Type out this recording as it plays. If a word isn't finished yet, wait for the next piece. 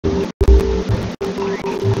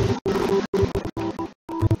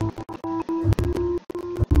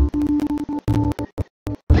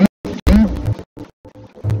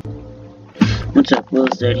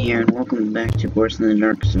Dead here, and welcome back to Boris in the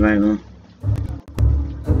Dark Survival.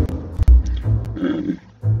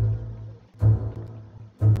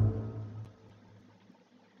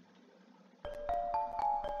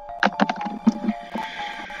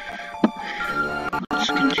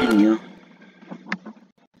 Let's continue.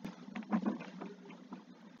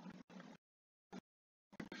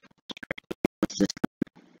 What's this?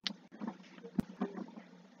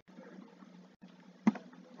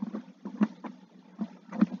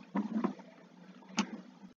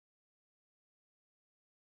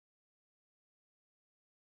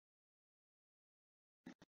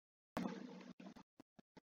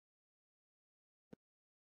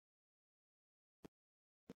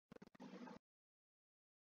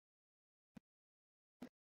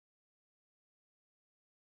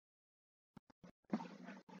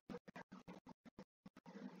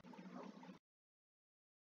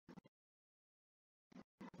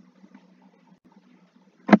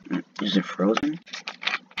 Is it frozen?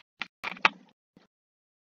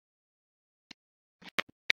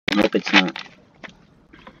 Nope, it's not.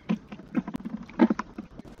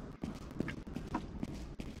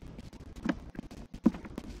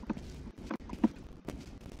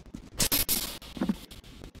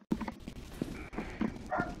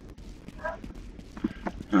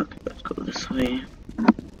 Okay, let's go this way.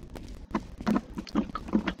 Oh,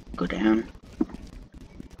 go down.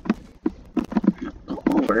 No, go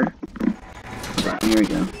over. Here we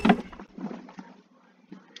go.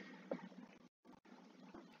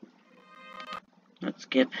 Let's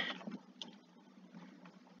skip.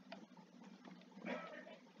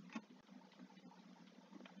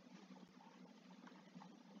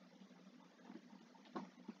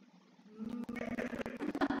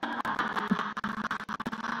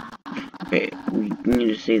 Okay, we need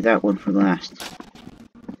to save that one for last.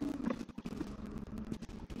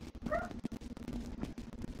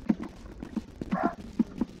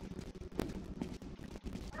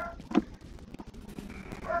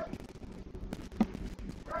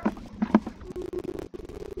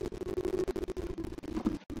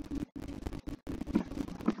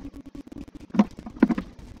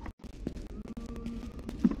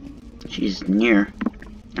 She's near.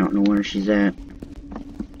 I don't know where she's at.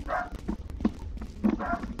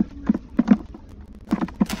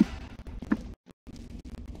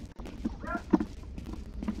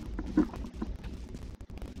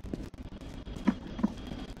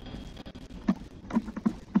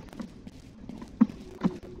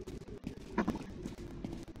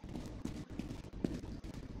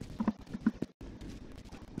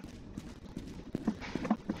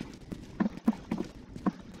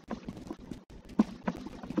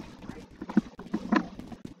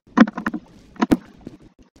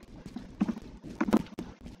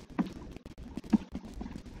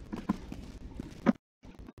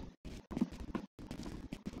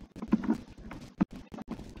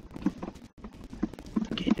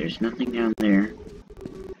 There's nothing down there.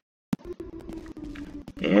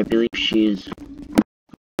 Okay, I believe she's...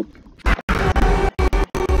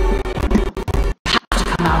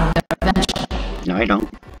 No, I don't.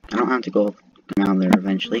 I don't have to come out there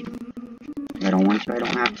eventually. If I don't want to, I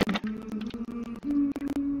don't have to.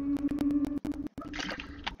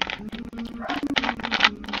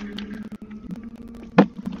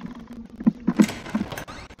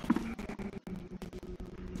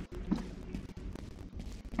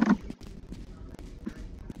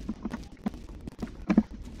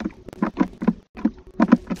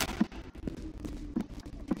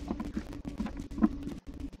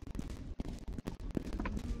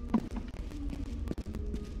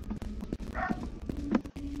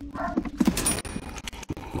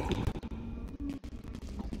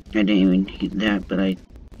 I didn't even need that, but I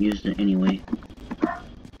used it anyway.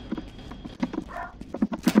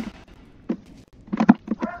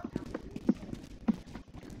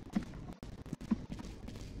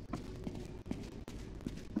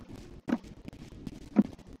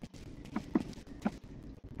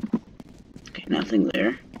 Okay, nothing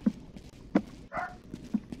there.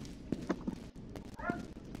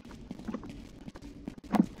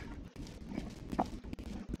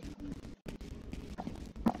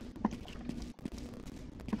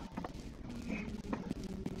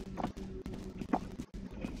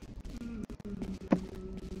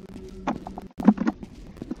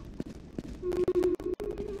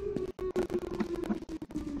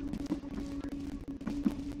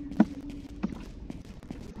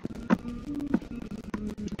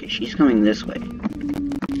 She's coming this way.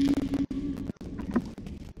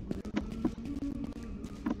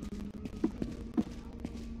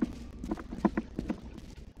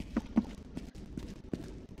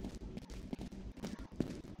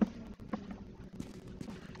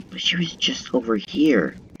 She was just over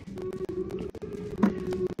here.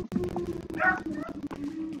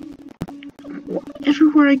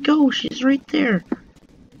 Everywhere I go, she's right there.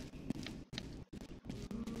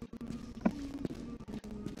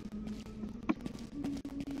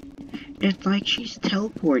 It's like she's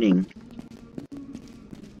teleporting.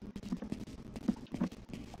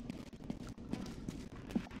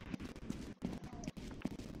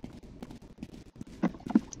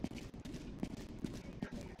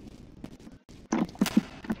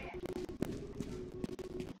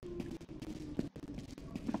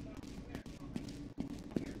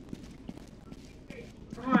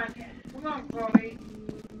 Come on, Chloe.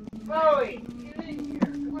 Chloe, get in here.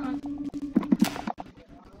 Come on.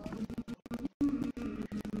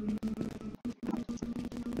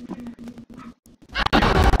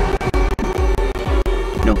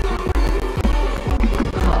 No.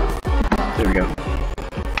 There we go.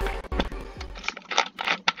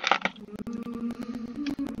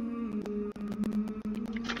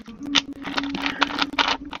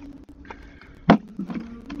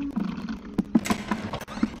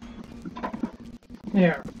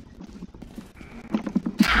 Here.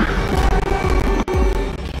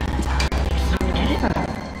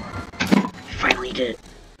 Finally did it.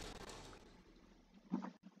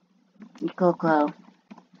 Go, Chloe.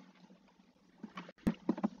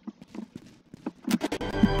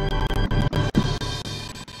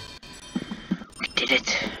 We did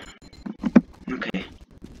it. Okay.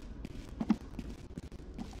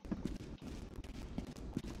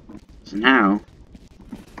 So now,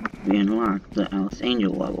 we unlock the Alice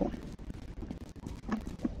Angel level.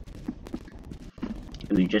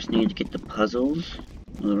 We just need to get the puzzles,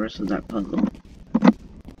 or the rest of that puzzle.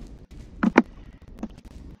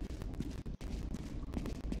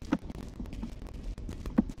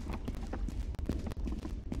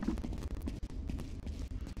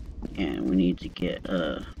 And we need to get,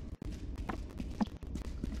 let's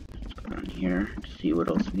go down here to see what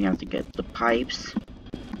else we have to get. The pipes.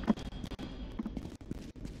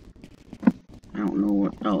 I don't know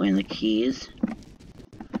what, oh, and the keys.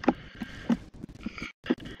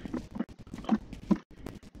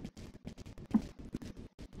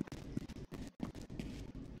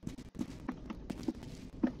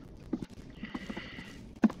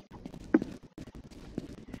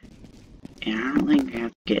 And I don't think I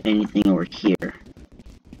have to get anything over here.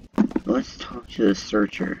 But let's talk to the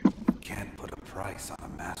searcher. Can't put a price on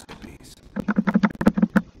a masterpiece.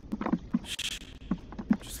 Shh.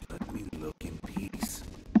 Just let me look in peace.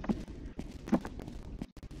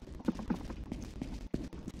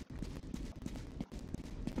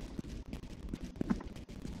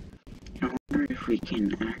 I wonder if we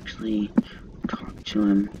can actually talk to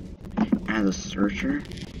him as a searcher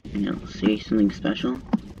and it'll say something special.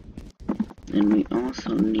 Then we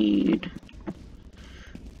also need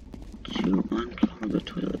to unclog the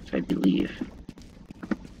toilets, I believe.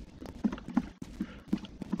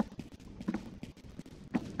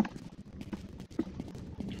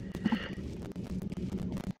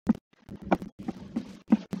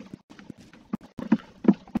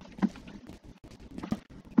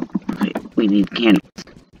 Okay, we need candles.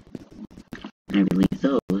 And I believe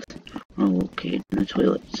those are located in the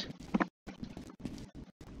toilets.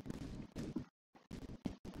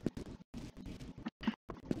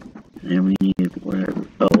 Then we need whatever.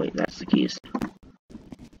 Oh wait, that's the keys.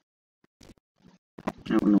 I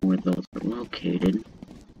don't know where those are located.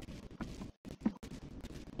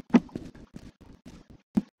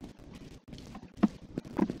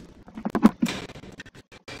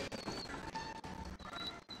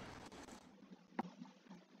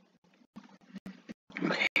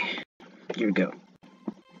 Okay, here we go.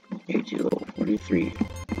 A2043.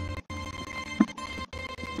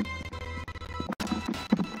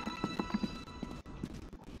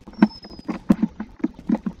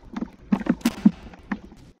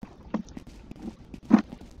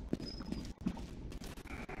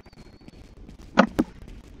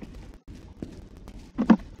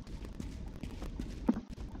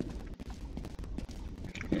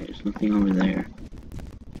 There's nothing over there.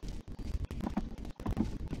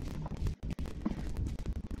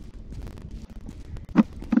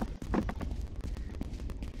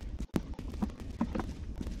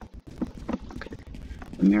 Okay,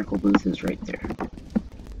 the miracle booth is right there.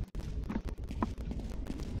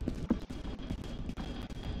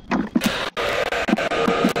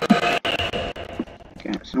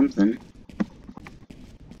 Got something.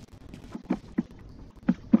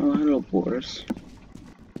 Oh, hello, Boris.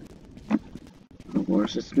 Oh,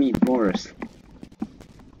 Boris, it's me, Boris.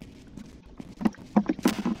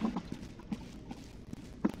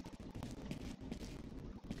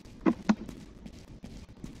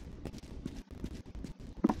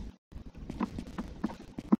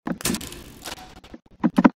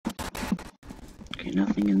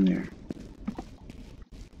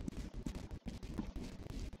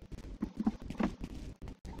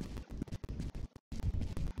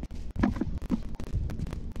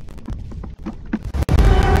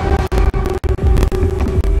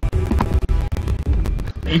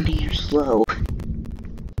 slow.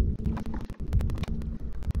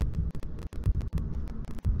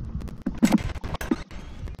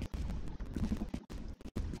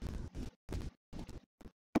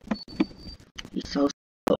 He's so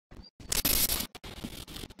slow.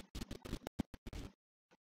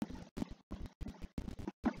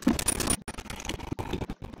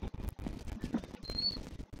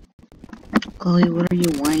 Chloe, what are you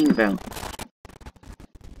whining about?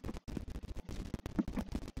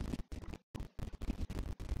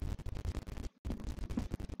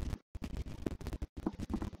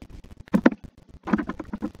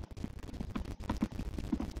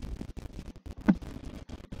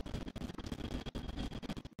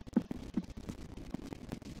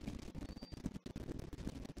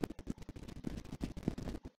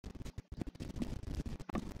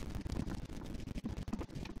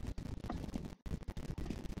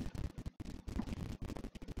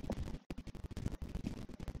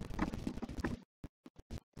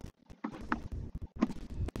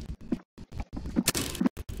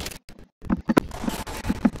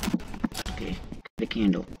 Okay, get a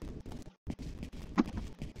candle.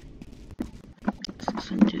 Let's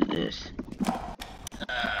listen to this.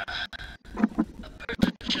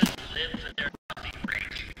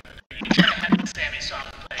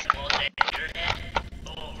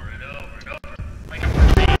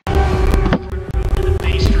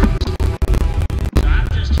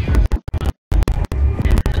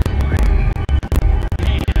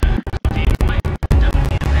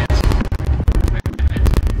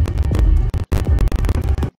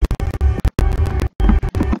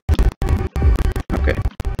 Okay.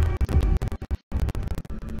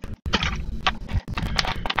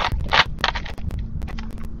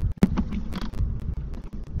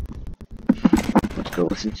 Let's go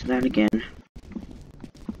listen to that again.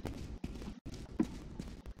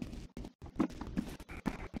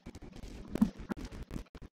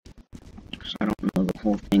 Because I don't know the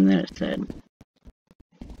whole thing that it said.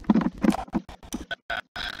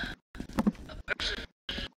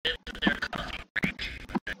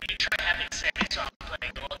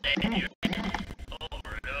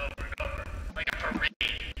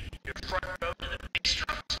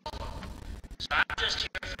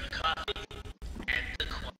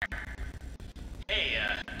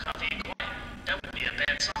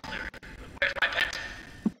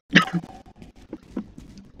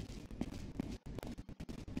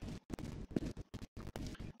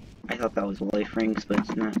 I thought that was life rings, but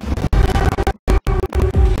it's not.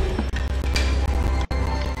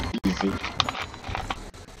 Easy.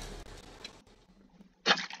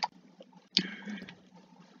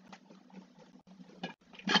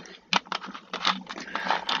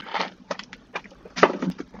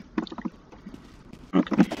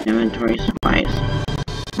 Okay, inventory supplies.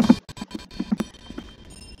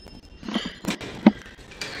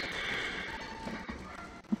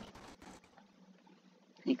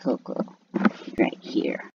 Hey Coco, right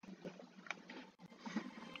here.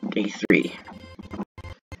 Day 3.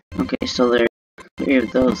 Okay, so there are 3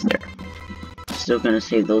 of those there. Still gonna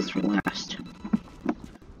save those for last.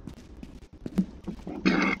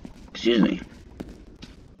 Excuse me.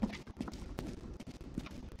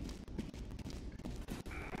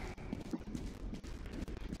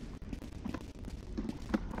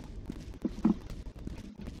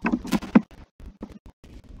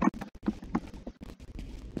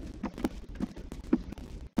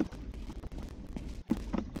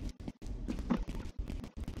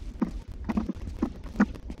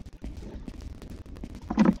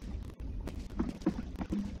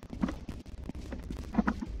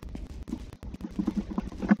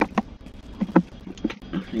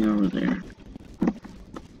 Nothing over there.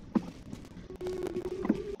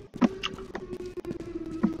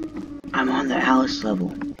 I'm on the Alice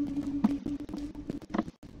level.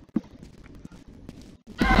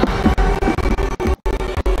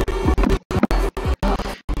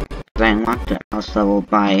 I unlocked the Alice level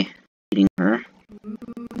by beating her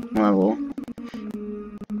level.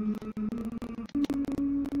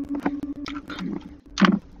 Come on.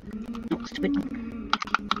 No, stupid.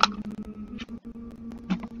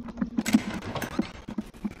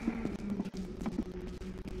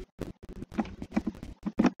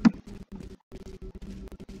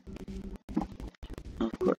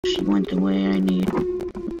 Of course, she went the way I need.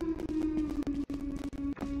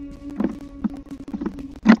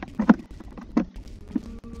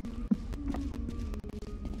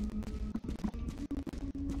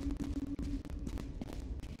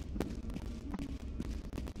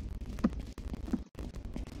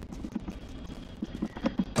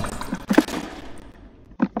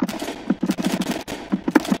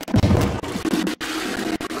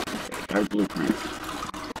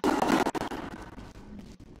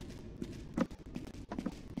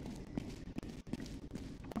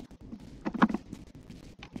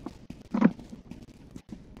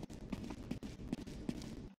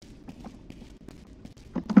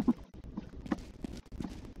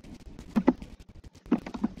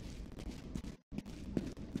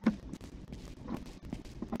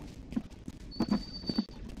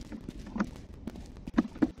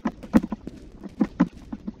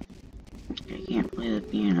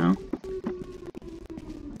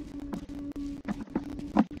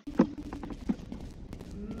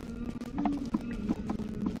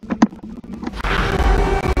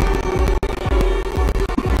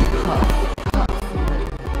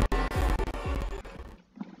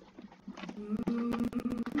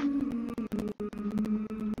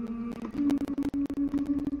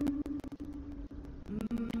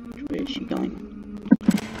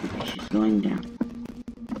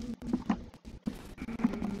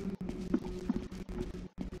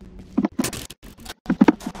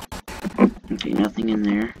 Okay, nothing in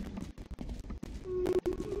there.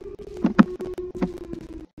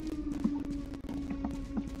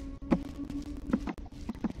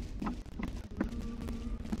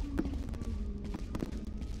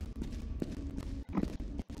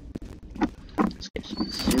 Let's get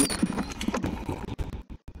some soup.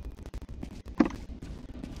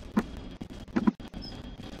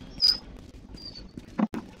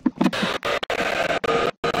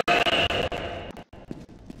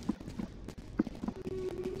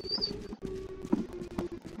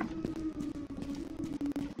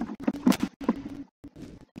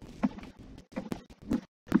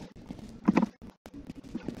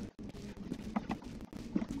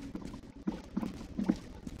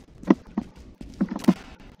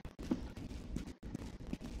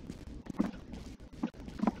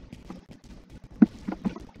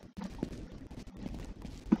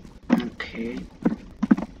 Okay.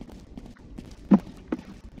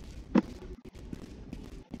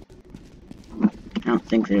 I don't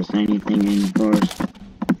think there's anything in Boris.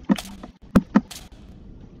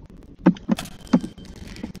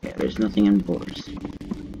 Yeah, there's nothing in Boris.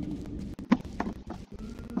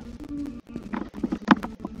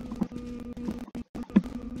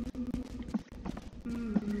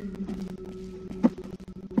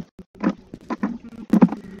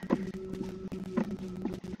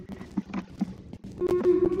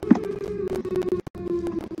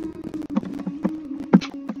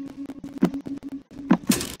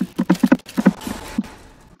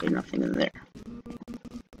 There's nothing in there.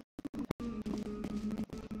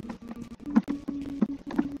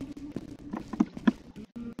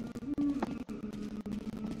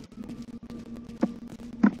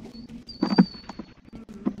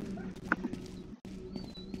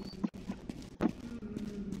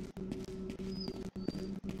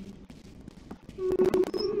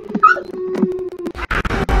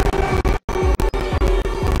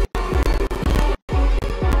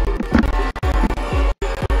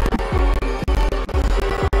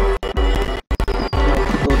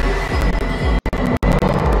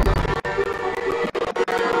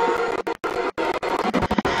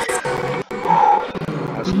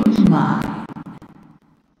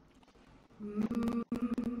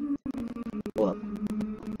 Well,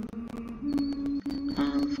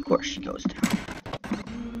 of course she goes down.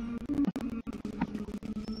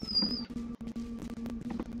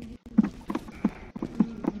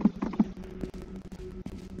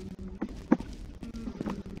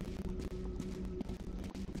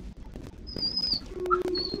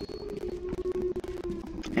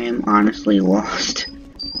 I am honestly lost.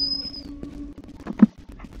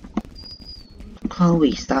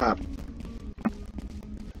 Chloe, stop.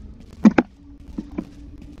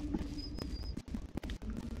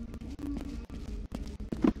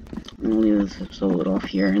 I'm gonna leave this episode off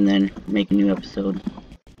here and then make a new episode.